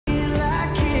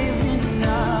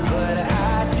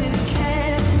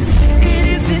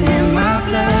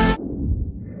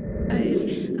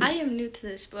to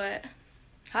this, but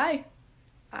hi,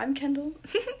 I'm Kendall.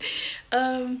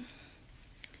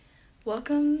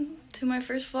 Welcome to my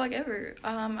first vlog ever.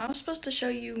 I was supposed to show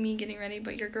you me getting ready,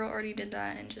 but your girl already did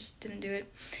that and just didn't do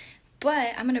it.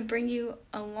 But I'm gonna bring you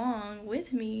along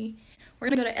with me. We're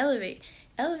gonna go to Elevate.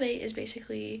 Elevate is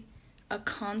basically a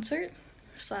concert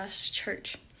 /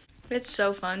 church. It's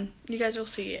so fun. You guys will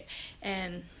see it.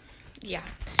 And yeah,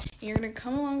 you're gonna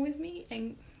come along with me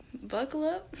and buckle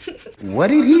up. What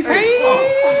did he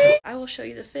say? I will show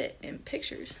you the fit in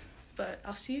pictures, but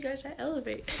I'll see you guys at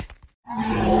Elevate.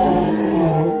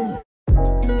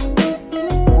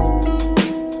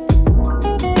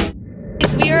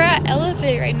 We are at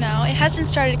Elevate right now. It hasn't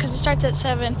started because it starts at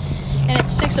 7 and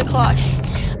it's 6 o'clock.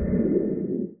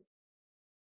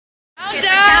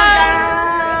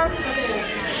 Countdown!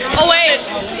 Oh wait!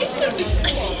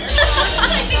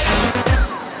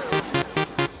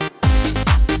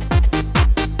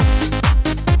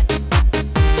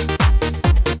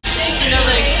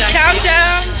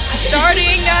 Countdown!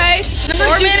 Starting, guys!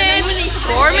 4 minutes!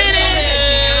 4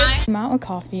 minutes! The amount of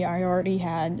coffee I already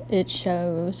had, it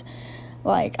shows.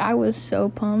 Like, I was so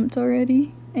pumped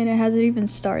already, and it hasn't even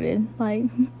started. Like,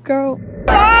 girl.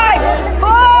 5,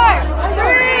 4,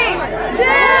 3, 2,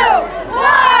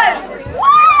 1!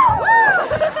 Woo!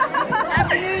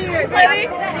 Happy New Year! Ready?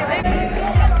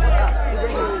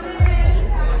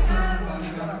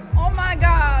 Oh my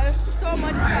god, so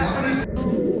much stuff.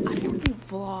 I didn't really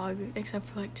vlog except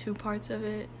for like 2 parts of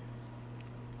it.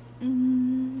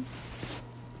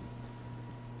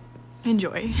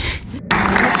 Enjoy.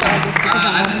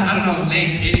 I don't know if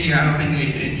Nate's in here. I don't think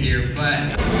Nate's in here,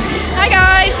 but... Hi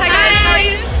guys! Hi guys, how are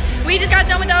you? We just got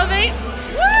done with Elevate.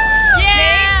 Woo!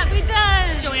 Yeah, we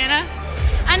done. Joanna.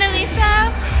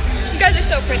 Annalisa. You guys are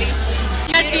so pretty.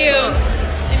 That's you.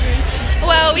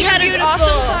 Well, we had an beautiful.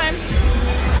 awesome time.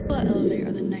 People at Elevate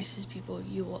are the nicest people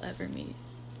you will ever meet.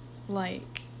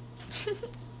 Like...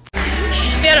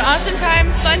 We had an awesome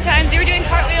time, fun times. You were doing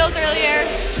cartwheels earlier.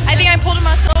 I think I pulled a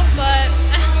muscle, but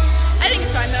I think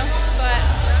it's fine though. But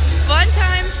fun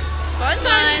times, fun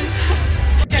times.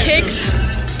 Kicks.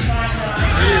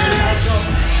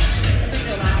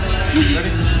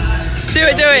 Do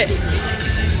it, do it. Do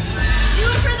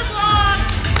it for the vlog.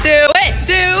 Do it,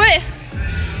 do it.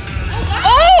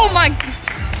 Oh my.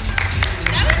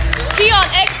 He on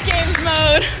X Games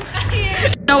mode.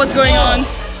 Know what's going on.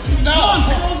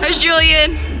 No! There's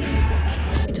Julian!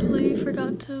 I totally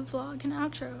forgot to vlog an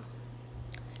outro.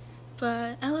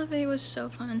 But Elevate was so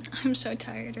fun. I'm so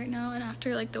tired right now, and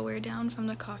after like the wear down from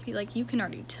the coffee, like you can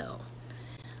already tell.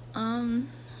 But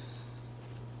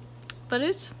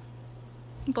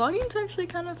vlogging's actually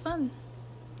kind of fun.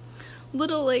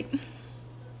 Little like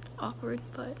awkward,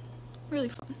 but really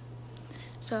fun.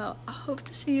 So I hope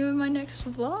to see you in my next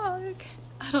vlog.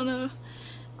 I don't know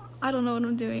what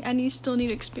I'm doing. I still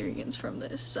need experience from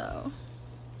this, so